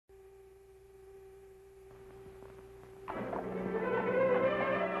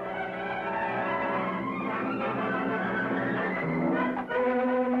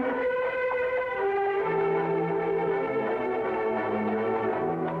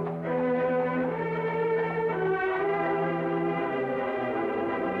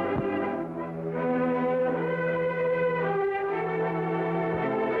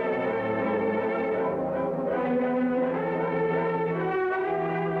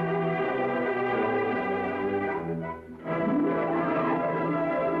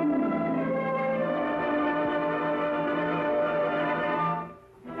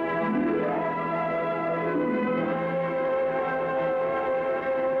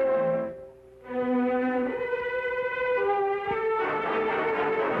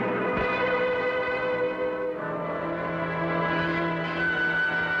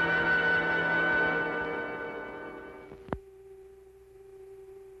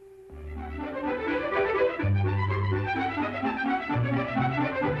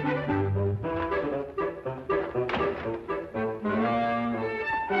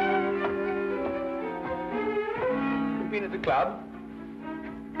club?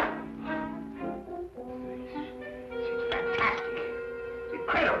 It's fantastic. It's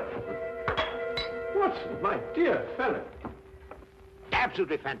incredible. Watson, my dear fellow.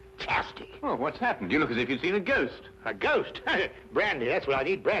 Absolutely fantastic. Oh, what's happened? You look as if you'd seen a ghost. A ghost? Brandy, that's what I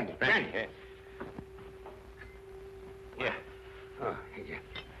need, brandy. Brandy. Yeah. Oh,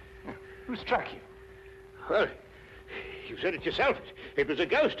 yeah. Who struck you? Well, you said it yourself. It was a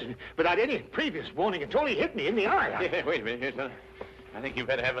ghost, without any previous warning at all. He hit me in the eye. Yeah, wait a minute. Here, I think you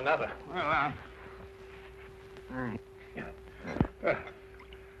better have another. Well,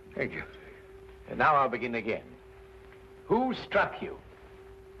 thank you. And now I'll begin again. Who struck you?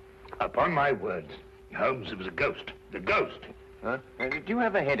 Upon my words, Holmes, it was a ghost. The ghost. Huh? Do you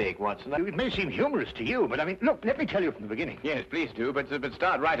have a headache, Watson? It may seem humorous to you, but I mean, look, let me tell you from the beginning. Yes, please do, but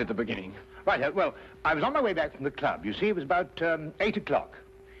start right at the beginning. Right, well, I was on my way back from the club. You see, it was about 8 o'clock.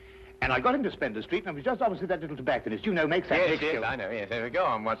 And I got into Spencer Street, and I was just opposite that little tobacconist, you know, makes that Yes, big I know, yes. There we go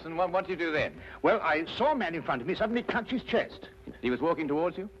on, Watson. What do you do then? Well, I saw a man in front of me suddenly clutch his chest. He was walking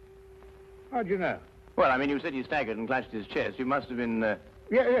towards you? How do you know? Well, I mean, you said he staggered and clutched his chest. You must have been...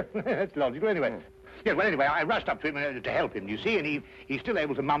 Yeah, that's logical. Anyway, yeah, well, anyway, I rushed up to him to help him, you see, and he's still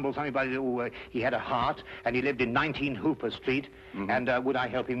able to mumble something about, he had a heart, and he lived in 19 Hooper Street, and would I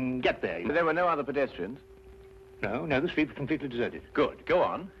help him get there? But there were no other pedestrians? No, the street was completely deserted. Good. Go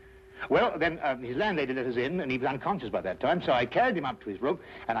on. Well, then his landlady let us in, and he was unconscious by that time, so I carried him up to his room,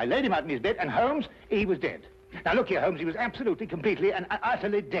 and I laid him out in his bed, and Holmes, he was dead. Now, look here, Holmes, he was absolutely, completely, and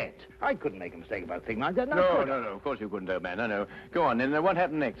utterly dead. I couldn't make a mistake about a thing like that. No, of course you couldn't, old man. No. Go on, then. What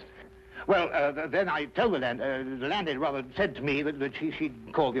happened next? Well, then I told the landlady rather said to me that she'd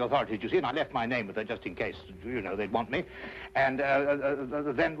called the authorities, you see, and I left my name with her just in case, you know, they'd want me. And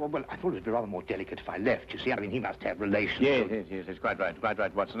then, well, I thought it'd be rather more delicate if I left, you see. I mean, he must have relations. Yes, it's quite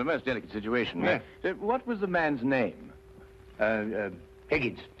right, Watson. A most delicate situation. Yeah. What was the man's name?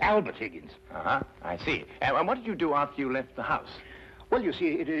 Higgins. Albert Higgins. Uh-huh, I see. And what did you do after you left the house? Well, you see,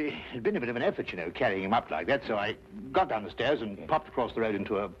 it had been a bit of an effort, you know, carrying him up like that, so I got down the stairs and popped across the road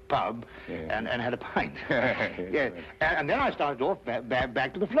into a pub and had a pint. Yeah. And then I started off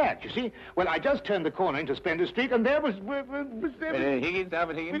back to the flat, you see. Well, I just turned the corner into Spencer Street, and there was Higgins,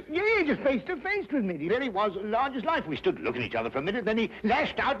 Albert Higgins? Yeah, just face to face with me. He really was large as life. We stood looking at each other for a minute, then he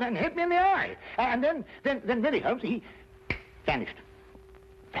lashed out and hit me in the eye. And then really, Holmes, he vanished.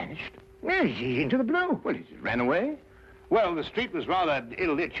 Vanished? Yes, he's into the blue. Well, he just ran away? Well, the street was rather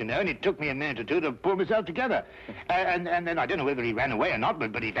ill-lit, you know, and it took me a minute or two to pull myself together. And then I don't know whether he ran away or not,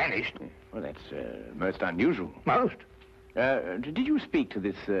 but he vanished. Well, that's most unusual. Most? Did you speak to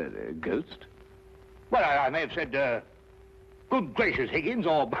this ghost? Well, I may have said, good gracious, Higgins,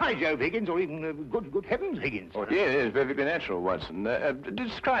 or by Jove, Higgins, or even good heavens, Higgins. Oh, yes, perfectly natural, Watson.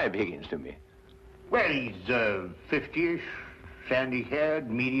 Describe Higgins to me. Well, he's 50-ish. Sandy-haired,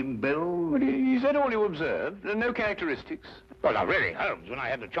 medium build. Well, he said all you observed. No characteristics. Well, now, really, Holmes, when I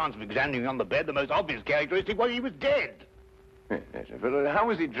had the chance of examining him on the bed, the most obvious characteristic was he was dead. Yes, well, how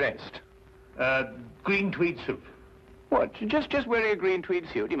was he dressed? Green tweed suit. What, just wearing a green tweed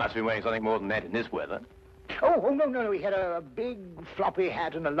suit? He must have been wearing something more than that in this weather. Oh, no, he had a big floppy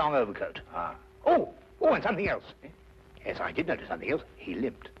hat and a long overcoat. Ah. Oh, and something else. Yes, I did notice something else. He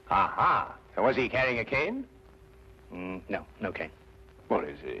limped. Aha. Was he carrying a cane? No cane. Well,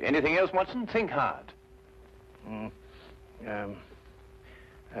 is there anything else, Watson? Think hard.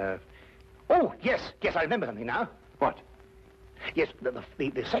 Oh, yes, I remember something now. What? Yes, the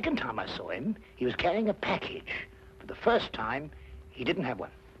second time I saw him, he was carrying a package. But the first time, he didn't have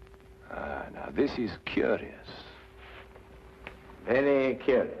one. Now, this is curious. Very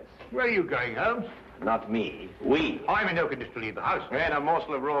curious. Where are you going, Holmes? Not me. We. I'm in no condition to leave the house. And a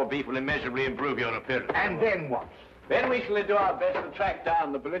morsel of raw beef will immeasurably improve your appearance. And then what? Then we shall do our best to track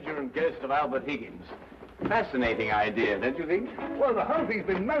down the belligerent ghost of Albert Higgins. Fascinating idea, don't you think? Well, the whole thing's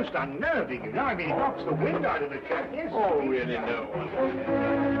been most unnerving, you know. I mean, it knocks the wind out of the chap, yes. Oh, really, no one.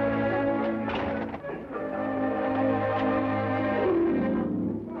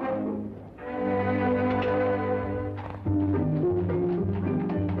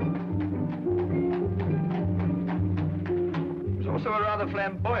 Also a rather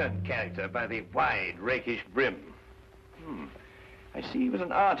flamboyant character by the wide, rakish brim. I see he was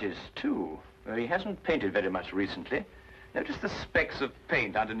an artist, too. He hasn't painted very much recently. Notice the specks of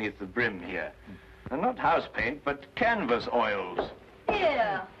paint underneath the brim here. And not house paint, but canvas oils.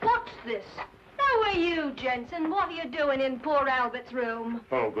 Here, what's this? How are you, Jensen? What are you doing in poor Albert's room?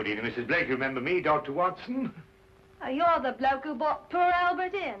 Oh, good evening, Mrs. Blake. You remember me, Dr. Watson? You're the bloke who brought poor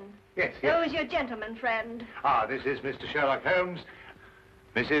Albert in. Yes. Who's your gentleman friend? This is Mr. Sherlock Holmes.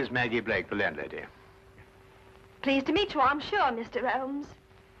 Mrs. Maggie Blake, the landlady. Pleased to meet you, I'm sure, Mr. Holmes.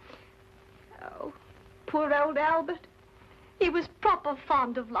 Oh, poor old Albert. He was proper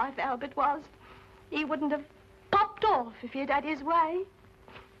fond of life, Albert was. He wouldn't have popped off if he'd had his way.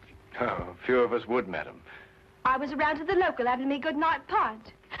 Oh, few of us would, madam. I was around to the local having me good-night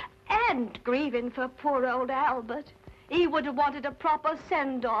pint. And grieving for poor old Albert. He would have wanted a proper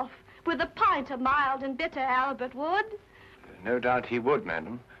send-off. With a pint of mild and bitter, Albert would. No doubt he would,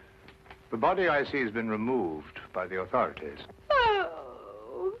 madam. The body, I see, has been removed by the authorities.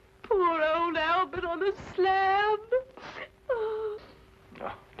 Oh, poor old Albert on a slab. Oh,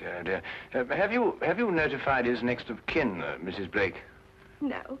 dear, dear. Have you notified his next of kin, Mrs. Blake?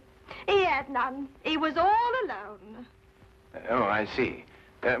 no, he had none. He was all alone. Oh, I see.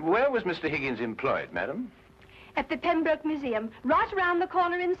 Where was Mr. Higgins employed, madam? At the Pembroke Museum, right around the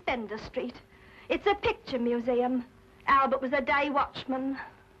corner in Spender Street. It's a picture museum. Albert was a day watchman.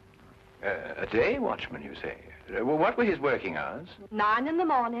 A day watchman, you say? Well, what were his working hours? 9 in the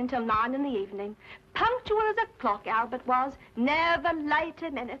morning till 9 in the evening. Punctual as a clock, Albert was. Never late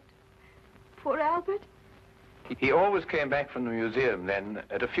a minute. Poor Albert. He always came back from the museum, then,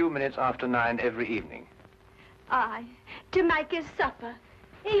 at a few minutes after 9 every evening. Aye, to make his supper.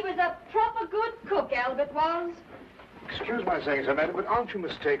 He was a proper good cook, Albert was. Excuse my saying so, madam, but aren't you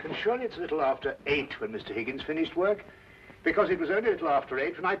mistaken? Surely it's a little after 8 when Mr. Higgins finished work? Because it was only a little after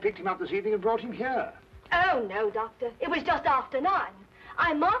 8 when I picked him up this evening and brought him here. Oh, no, Doctor. It was just after 9.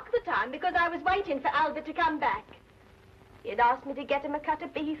 I marked the time because I was waiting for Albert to come back. He'd asked me to get him a cut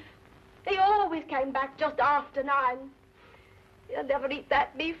of beef. He always came back just after 9. He'll never eat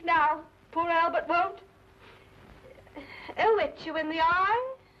that beef now. Poor Albert won't. He'll hit you in the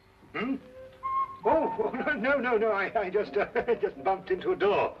eye. Hmm? Oh, no. I just bumped into a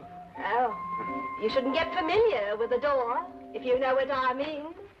door. Oh, you shouldn't get familiar with the door, if you know what I mean.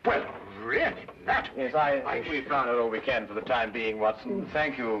 Well, really, that... Yes, I think we've found out all we can for the time being, Watson.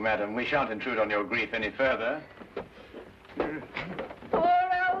 Thank you, madam. We shan't intrude on your grief any further. Poor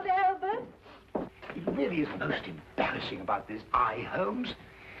old Albert. It really is most embarrassing about this eye, Holmes.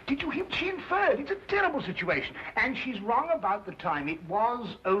 Did you hear what she inferred? It's a terrible situation. And she's wrong about the time. It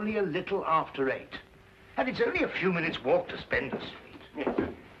was only a little after 8. And it's only a few minutes' walk to Spender Street. Yes.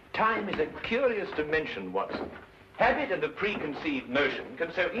 Time is a curious dimension, Watson. Habit and a preconceived notion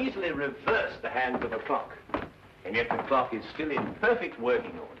can so easily reverse the hands of a clock. And yet the clock is still in perfect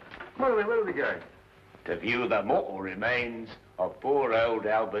working order. Where are we going? To view the mortal remains of poor old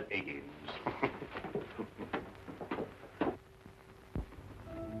Albert Higgins.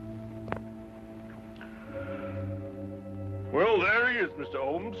 Well, there he is, Mr.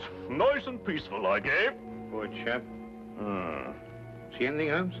 Holmes. Nice and peaceful, like, eh? Poor chap. See anything,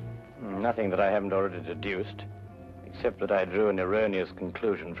 Holmes? Nothing that I haven't already deduced, except that I drew an erroneous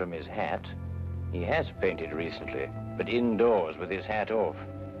conclusion from his hat. He has painted recently, but indoors with his hat off.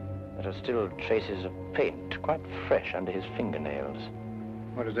 There are still traces of paint, quite fresh under his fingernails.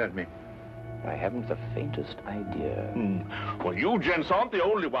 What does that mean? I haven't the faintest idea. Well, you gents aren't the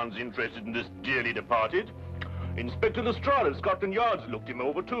only ones interested in this dearly departed. Inspector Lestrade of Scotland Yard's looked him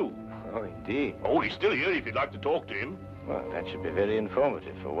over, too. Oh, indeed. Oh, he's still here if you'd like to talk to him. Well, that should be very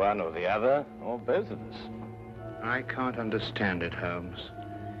informative for one or the other, or both of us. I can't understand it, Holmes.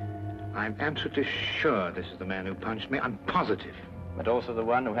 I'm absolutely sure this is the man who punched me. I'm positive. But also the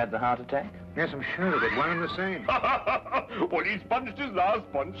one who had the heart attack? Yes, I'm sure of it. One and the same. Well, he's punched his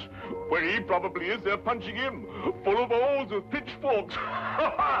last punch. Where he probably is, they're punching him. Full of holes with pitchforks.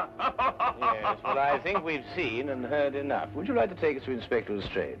 Yes, well, I think we've seen and heard enough. Would you like to take us to Inspector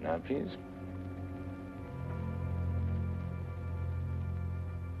Lestrade now, please?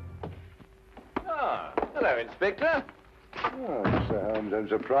 Ah, hello, Inspector. Oh, Mr. Holmes, I'm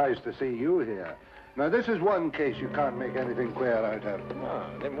surprised to see you here. Now, this is one case you can't make anything queer out of. Oh,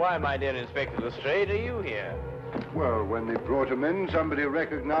 then why, my dear Inspector Lestrade, are you here? Well, when they brought him in, somebody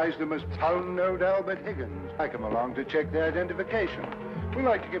recognized him as pound-note Albert Higgins. I come along to check their identification. We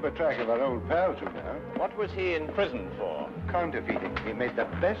like to keep a track of our old pals, you know. What was he in prison for? Counterfeiting. He made the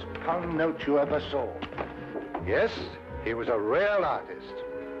best pound note you ever saw. Yes, he was a real artist.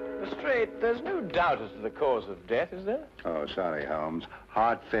 Lestrade, there's no doubt as to the cause of death, is there? Oh, sorry, Holmes.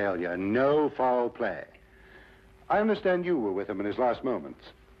 Heart failure, no foul play. I understand you were with him in his last moments.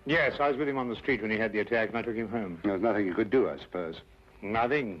 Yes, I was with him on the street when he had the attack, and I took him home. There's nothing you could do, I suppose.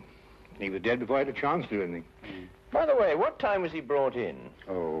 Nothing. He was dead before I had a chance to do anything. By the way, what time was he brought in?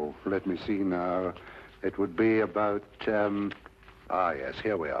 Oh, let me see now. It would be about, yes,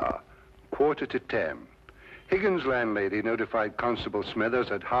 here we are. 9:45. Higgins' landlady notified Constable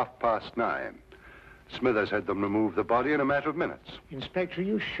Smithers at 9:30. Smithers had them remove the body in a matter of minutes. Inspector, are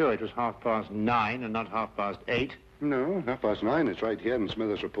you sure it was 9:30 and not 8:30? No, 9:30. It's right here in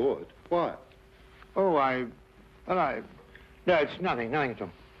Smithers' report. Why? Oh, No, it's nothing at all.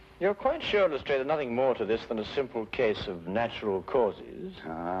 You're quite sure, Lestrade, nothing more to this than a simple case of natural causes?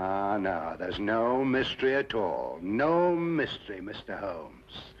 Ah, no, there's no mystery at all. No mystery, Mr.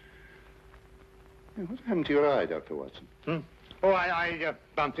 Holmes. Hey, what happened to your eye, Dr. Watson? Oh, I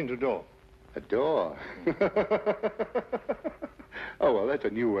bumped into a door. A door? Oh, well, that's a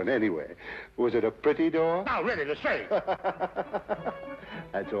new one anyway. Was it a pretty door? No, really, Lestrade.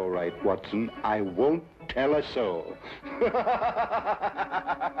 That's all right, Watson. I won't tell a soul.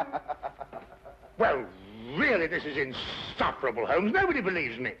 Well, really, this is insufferable, Holmes. Nobody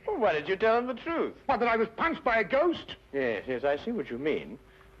believes me. Well, why did you tell them the truth? What, that I was punched by a ghost? Yes, I see what you mean.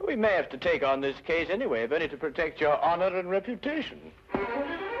 We may have to take on this case anyway, if only to protect your honor and reputation.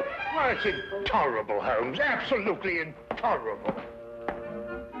 Well, it's intolerable, Holmes. Absolutely intolerable.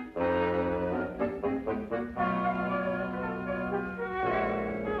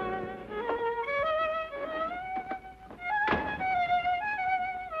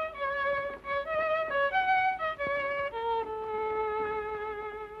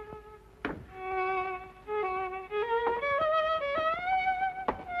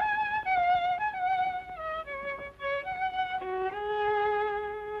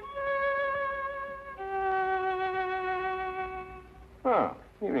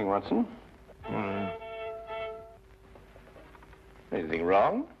 Evening, Watson. Anything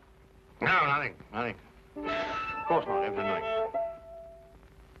wrong? No, nothing. Of course not, everything.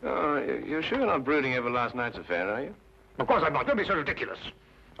 Oh, you're sure you're not brooding over last night's affair, are you? Of course I'm not. Don't be so ridiculous.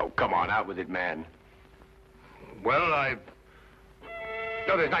 Oh, come on, out with it, man. Well,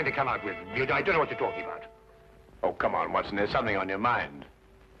 No, there's nothing to come out with. I don't know what you're talking about. Oh, come on, Watson, there's something on your mind.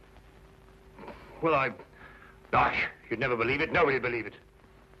 Well, Gosh, you'd never believe it. Nobody'd believe it.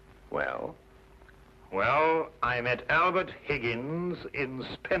 Well? Well, I met Albert Higgins in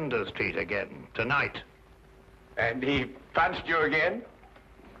Spender Street again, tonight. And he punched you again?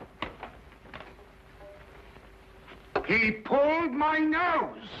 He pulled my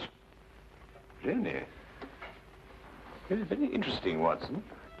nose. Really? Very, very interesting, Watson.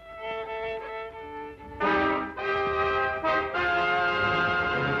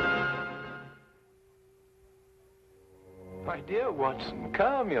 My dear Watson,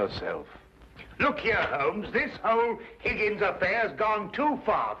 calm yourself. Look here, Holmes. This whole Higgins affair's gone too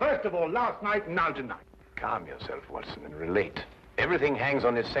far. First of all, last night and now tonight. Calm yourself, Watson, and relate. Everything hangs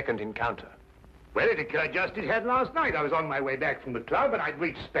on this second encounter. Well, it occurred just as it had last night. I was on my way back from the club, and I'd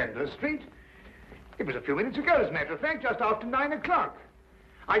reached Spender Street. It was a few minutes ago, as a matter of fact, just after 9 o'clock.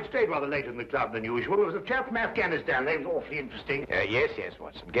 I'd stayed rather later in the club than usual. There was a chap from Afghanistan. They was awfully interesting. Yes,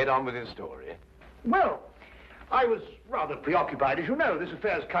 Watson. Get on with his story. Well, I was rather preoccupied, as you know. This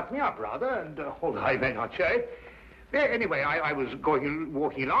affair's cut me up, rather, and although I may not show it. Anyway, I was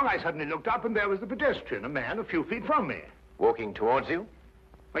walking along. I suddenly looked up, and there was the pedestrian, a man a few feet from me. Walking towards you?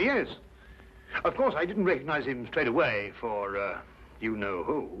 Well, yes. Of course, I didn't recognize him straight away for, you know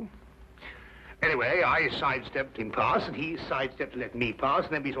who. Anyway, I sidestepped him past, and he sidestepped to let me pass,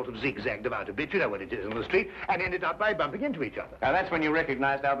 and then we sort of zigzagged about a bit, you know what it is on the street, and ended up by bumping into each other. Now, that's when you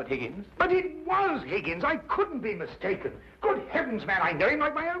recognized Albert Higgins? But it was Higgins. I couldn't be mistaken. Good heavens, man, I know him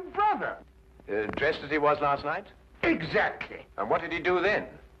like my own brother. Dressed as he was last night? Exactly. And what did he do then?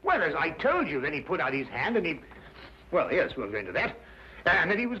 Well, as I told you, then he put out his hand, and he... Well, yes, we'll go into that.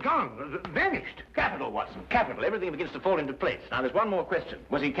 And then he was gone, vanished. Capital, Watson, capital. Everything begins to fall into place. Now, there's one more question.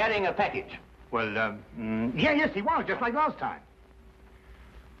 Was he carrying a package? Well, yes, he was, just like last time.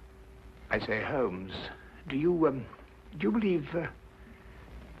 I say, Holmes, do you believe,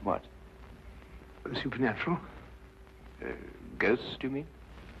 What? Supernatural? Ghosts, do you mean?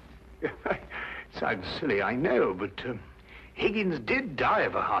 Sounds silly, I know, but, Higgins did die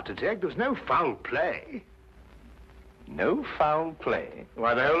of a heart attack. There was no foul play. No foul play?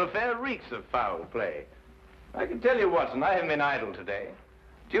 Why, the whole affair reeks of foul play. I can tell you, Watson, I haven't been idle today.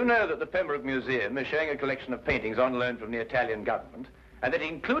 Do you know that the Pembroke Museum is showing a collection of paintings on loan from the Italian government, and that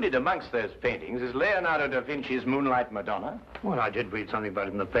included amongst those paintings is Leonardo da Vinci's Moonlight Madonna? Well, I did read something about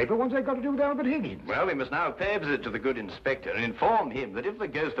it in the paper. What's that got to do with Albert Higgins? Well, we must now pay a visit to the good inspector and inform him that if the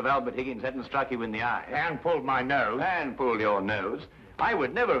ghost of Albert Higgins hadn't struck you in the eye... And pulled my nose. And pulled your nose, I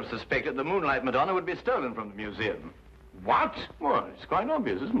would never have suspected the Moonlight Madonna would be stolen from the museum. What? Well, it's quite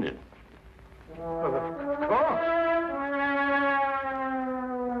obvious, isn't it? Well, of course.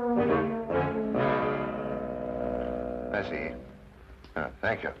 I see. Oh,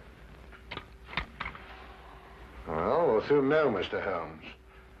 thank you. Well, we'll soon know, Mr. Holmes.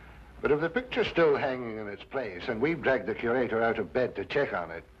 But if the picture's still hanging in its place, and we've dragged the curator out of bed to check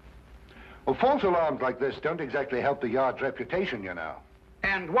on it, well, false alarms like this don't exactly help the Yard's reputation, you know.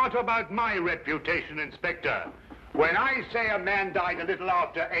 And what about my reputation, Inspector? When I say a man died a little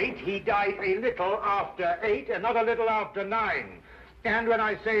after 8, he died a little after 8 and not a little after 9. And when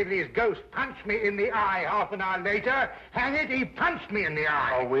I say these ghosts punched me in the eye half an hour later, hang it, he punched me in the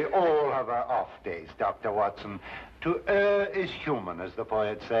eye. Oh, we all have our off days, Dr. Watson. To err is human, as the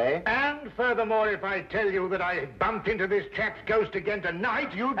poets say. And furthermore, if I tell you that I bumped into this chap's ghost again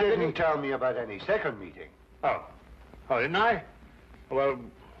tonight... You didn't tell me about any second meeting. Oh, didn't I? Well,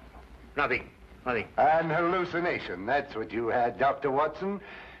 nothing. An hallucination, that's what you had, Dr. Watson.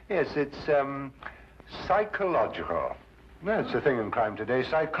 Yes, it's, psychological. That's the thing in crime today,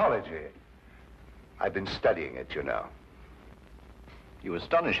 psychology. I've been studying it, you know. You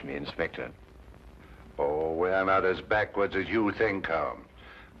astonish me, Inspector. Oh, we're not as backwards as you think, Holmes.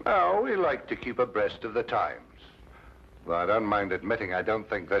 No, we like to keep abreast of the times. Though I don't mind admitting I don't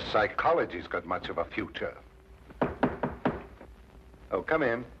think this psychology's got much of a future. Oh, come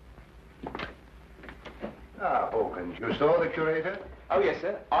in. Ah, Hawkins, you saw the curator? Oh, yes,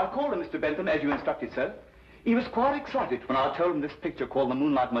 sir. I called him, Mr. Bentham, as you instructed, sir. He was quite excited when I told him this picture called the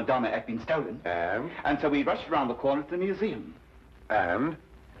Moonlight Madonna had been stolen. And so we rushed around the corner to the museum. And?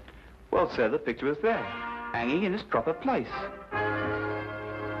 Well, sir, the picture was there, hanging in its proper place.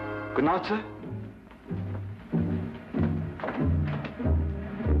 Good night, sir.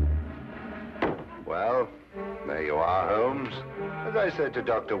 Well, there you are, Holmes. As I said to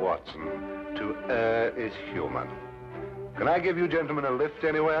Dr. Watson, to err is human. Can I give you gentlemen a lift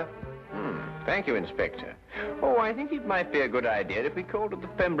anywhere? Thank you, Inspector. Oh, I think it might be a good idea if we called at the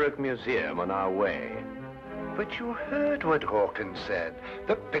Pembroke Museum on our way. But you heard what Hawkins said.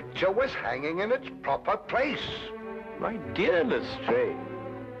 The picture was hanging in its proper place. My dear Lestrade,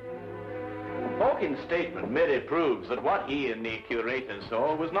 Hawkins' statement merely proves that what he and the curator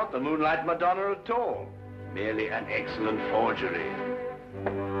saw was not the Moonlight Madonna at all. Merely an excellent forgery.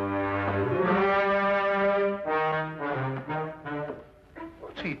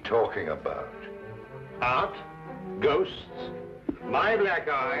 What's he talking about? Art, ghosts, my black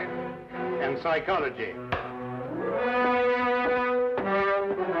eye, and psychology.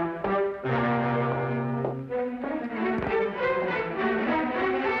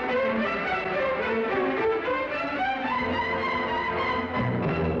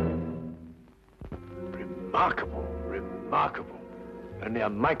 Remarkable. Only a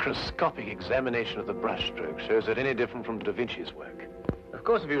microscopic examination of the brushstroke shows it any different from Da Vinci's work. Of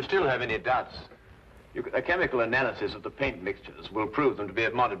course, if you still have any doubts, a chemical analysis of the paint mixtures will prove them to be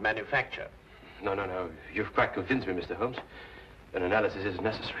of modern manufacture. No. You've quite convinced me, Mr. Holmes. An analysis is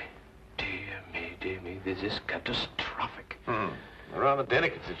necessary. Dear me, this is catastrophic. A rather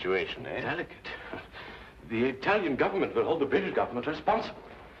delicate situation, eh? Delicate? The Italian government will hold the British government responsible.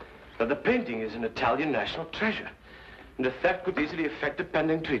 Now, the painting is an Italian national treasure, and the theft could easily affect the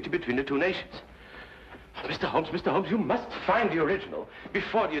pending treaty between the two nations. Oh, Mr. Holmes, you must find the original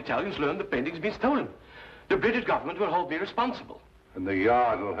before the Italians learn the painting's been stolen. The British government will hold me responsible. And the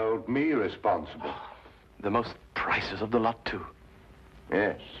Yard will hold me responsible. The most priceless of the lot, too.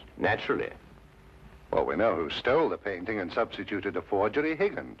 Yes, naturally. Well, we know who stole the painting and substituted a forgery,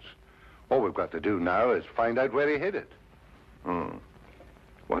 Higgins. All we've got to do now is find out where he hid it.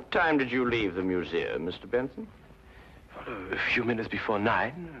 What time did you leave the museum, Mr. Benson? A few minutes before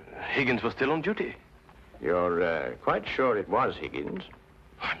 9. Higgins was still on duty. You're quite sure it was Higgins?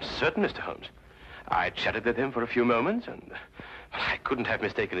 I'm certain, Mr. Holmes. I chatted with him for a few moments, and I couldn't have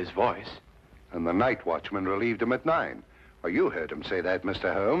mistaken his voice. And the night watchman relieved him at 9. Well, you heard him say that,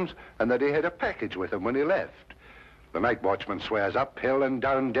 Mr. Holmes, and that he had a package with him when he left. The night watchman swears uphill and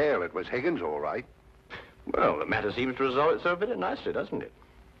down Dale it was Higgins, all right. Well, the matter seems to resolve itself very nicely, doesn't it?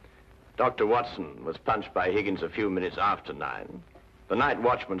 Dr. Watson was punched by Higgins a few minutes after 9. The night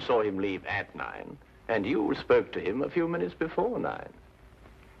watchman saw him leave at 9. And you spoke to him a few minutes before 9.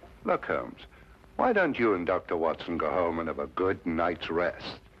 Look, Holmes, why don't you and Dr. Watson go home and have a good night's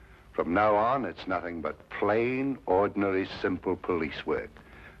rest? From now on, it's nothing but plain, ordinary, simple police work.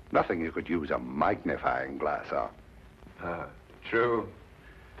 Nothing you could use a magnifying glass on. True.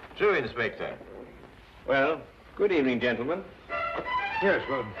 True, Inspector. Well, good evening, gentlemen. Yes,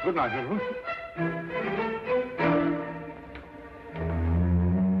 well, good night, gentlemen.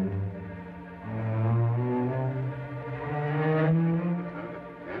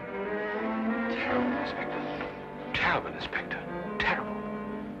 Terrible, Inspector. Terrible.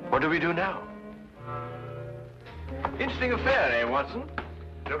 What do we do now? Interesting affair, eh, Watson?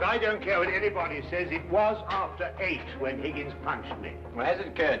 Look, I don't care what anybody says. It was after 8 when Higgins punched me. Well, has it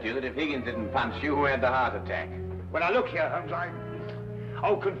occurred to you that if Higgins didn't punch you, who had the heart attack? Well, now look here, Holmes,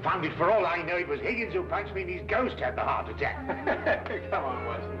 Oh, confound it, for all I know, it was Higgins who punched me and his ghost had the heart attack. Come on,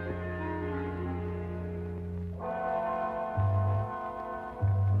 Watson.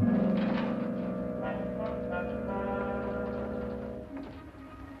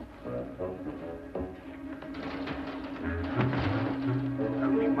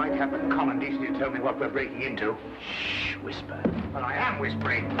 Only might have the common decency to tell me what we're breaking into. Shh, whisper. Well, I am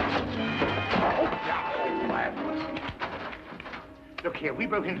whispering. Oh, now, quiet, Watson. Look here, we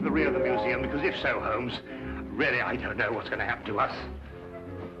broke into the rear of the museum because if so, Holmes, really, I don't know what's going to happen to us.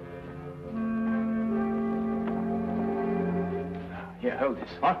 Here, hold this.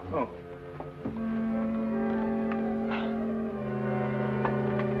 What? Oh.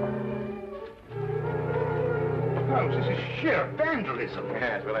 Holmes, this is sheer vandalism.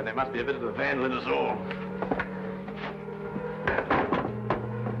 Yes, well, then there must be a bit of a vandal in us all.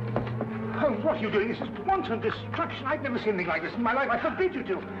 Holmes, what are you doing? This is wanton destruction. I've never seen anything like this in my life. I forbid you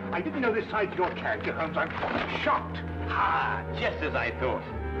to. I didn't know this side to your character, Holmes. I'm shocked. Ah, just as I thought.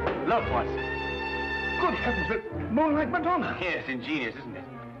 Look, Watson. Good heavens, but Moonlight Madonna. Yes, ingenious, isn't it?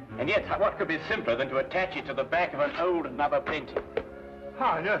 And yet, what could be simpler than to attach it to the back of an old rubber painting?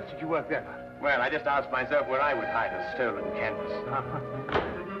 How on earth did you work that out? Well, I just asked myself where I would hide a stolen canvas.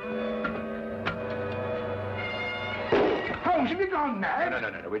 Holmes, have you gone mad?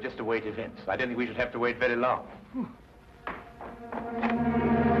 No. We just await events. I don't think we should have to wait very long.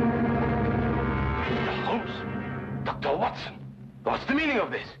 Holmes? Dr. Watson? What's the meaning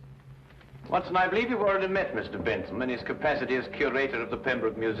of this? Watson, I believe you've already met Mr. Bentham in his capacity as curator of the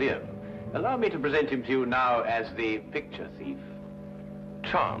Pembroke Museum. Allow me to present him to you now as the picture thief.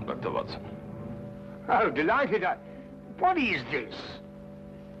 Charmed, Dr. Watson. Oh, delighted. What is this?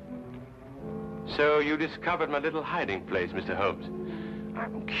 So you discovered my little hiding place, Mr. Holmes.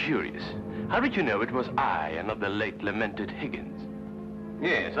 I'm curious. How did you know it was I and not the late lamented Higgins?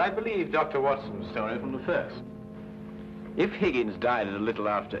 Yes, I believe Dr. Watson's story from the first. If Higgins died at a little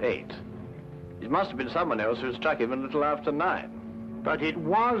after 8, it must have been someone else who struck him a little after 9. But it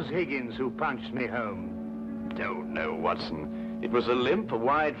was Higgins who punched me home. No, Watson. It was a limp, a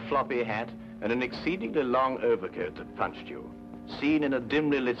wide, floppy hat, and an exceedingly long overcoat that punched you. Seen in a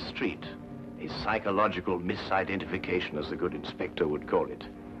dimly lit street. A psychological misidentification, as the good inspector would call it.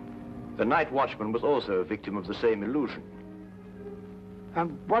 The night watchman was also a victim of the same illusion.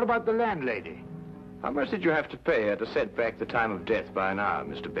 And what about the landlady? How much did you have to pay her to set back the time of death by an hour,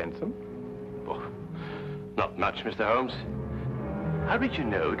 Mr. Bentham? Oh, not much, Mr. Holmes. How did you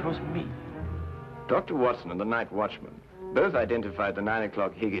know it was me? Dr. Watson and the night watchman both identified the 9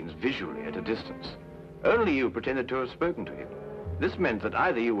 o'clock Higgins visually at a distance. Only you pretended to have spoken to him. This meant that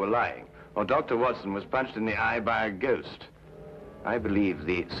either you were lying or Dr. Watson was punched in the eye by a ghost. I believe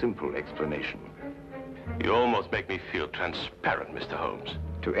the simple explanation. You almost make me feel transparent, Mr. Holmes.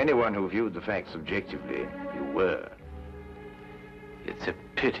 To anyone who viewed the facts objectively, you were. It's a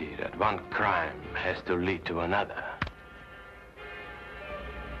pity that one crime has to lead to another.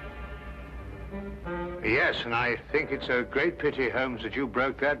 Yes, and I think it's a great pity, Holmes, that you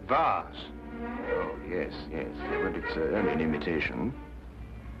broke that vase. Oh, yes. But it's only an imitation.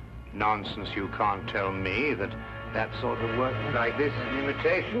 Nonsense, you can't tell me that sort of work like this is an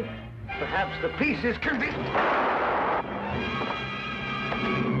imitation. Perhaps the pieces can be...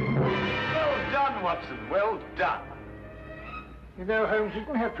 Well done, Watson, well done. You know, Holmes, you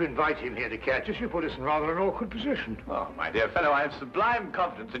didn't have to invite him here to catch us. You put us in rather an awkward position. Oh, my dear fellow, I have sublime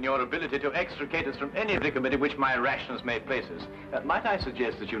confidence in your ability to extricate us from any predicament in which my rashness may place us. Might I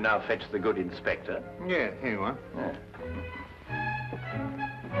suggest that you now fetch the good inspector? Yeah, here you are. Yeah.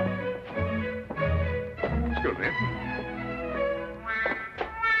 Excuse me.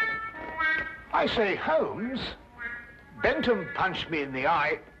 I say, Holmes, Bentham punched me in the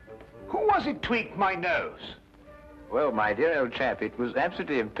eye. Who was it tweaked my nose? Well, my dear old chap, it was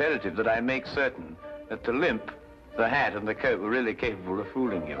absolutely imperative that I make certain that the limp, the hat, and the coat were really capable of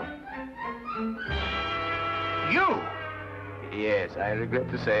fooling you. You? Yes, I regret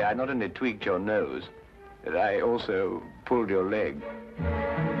to say I not only tweaked your nose, but I also pulled your leg.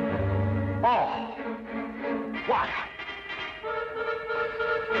 Oh! Why,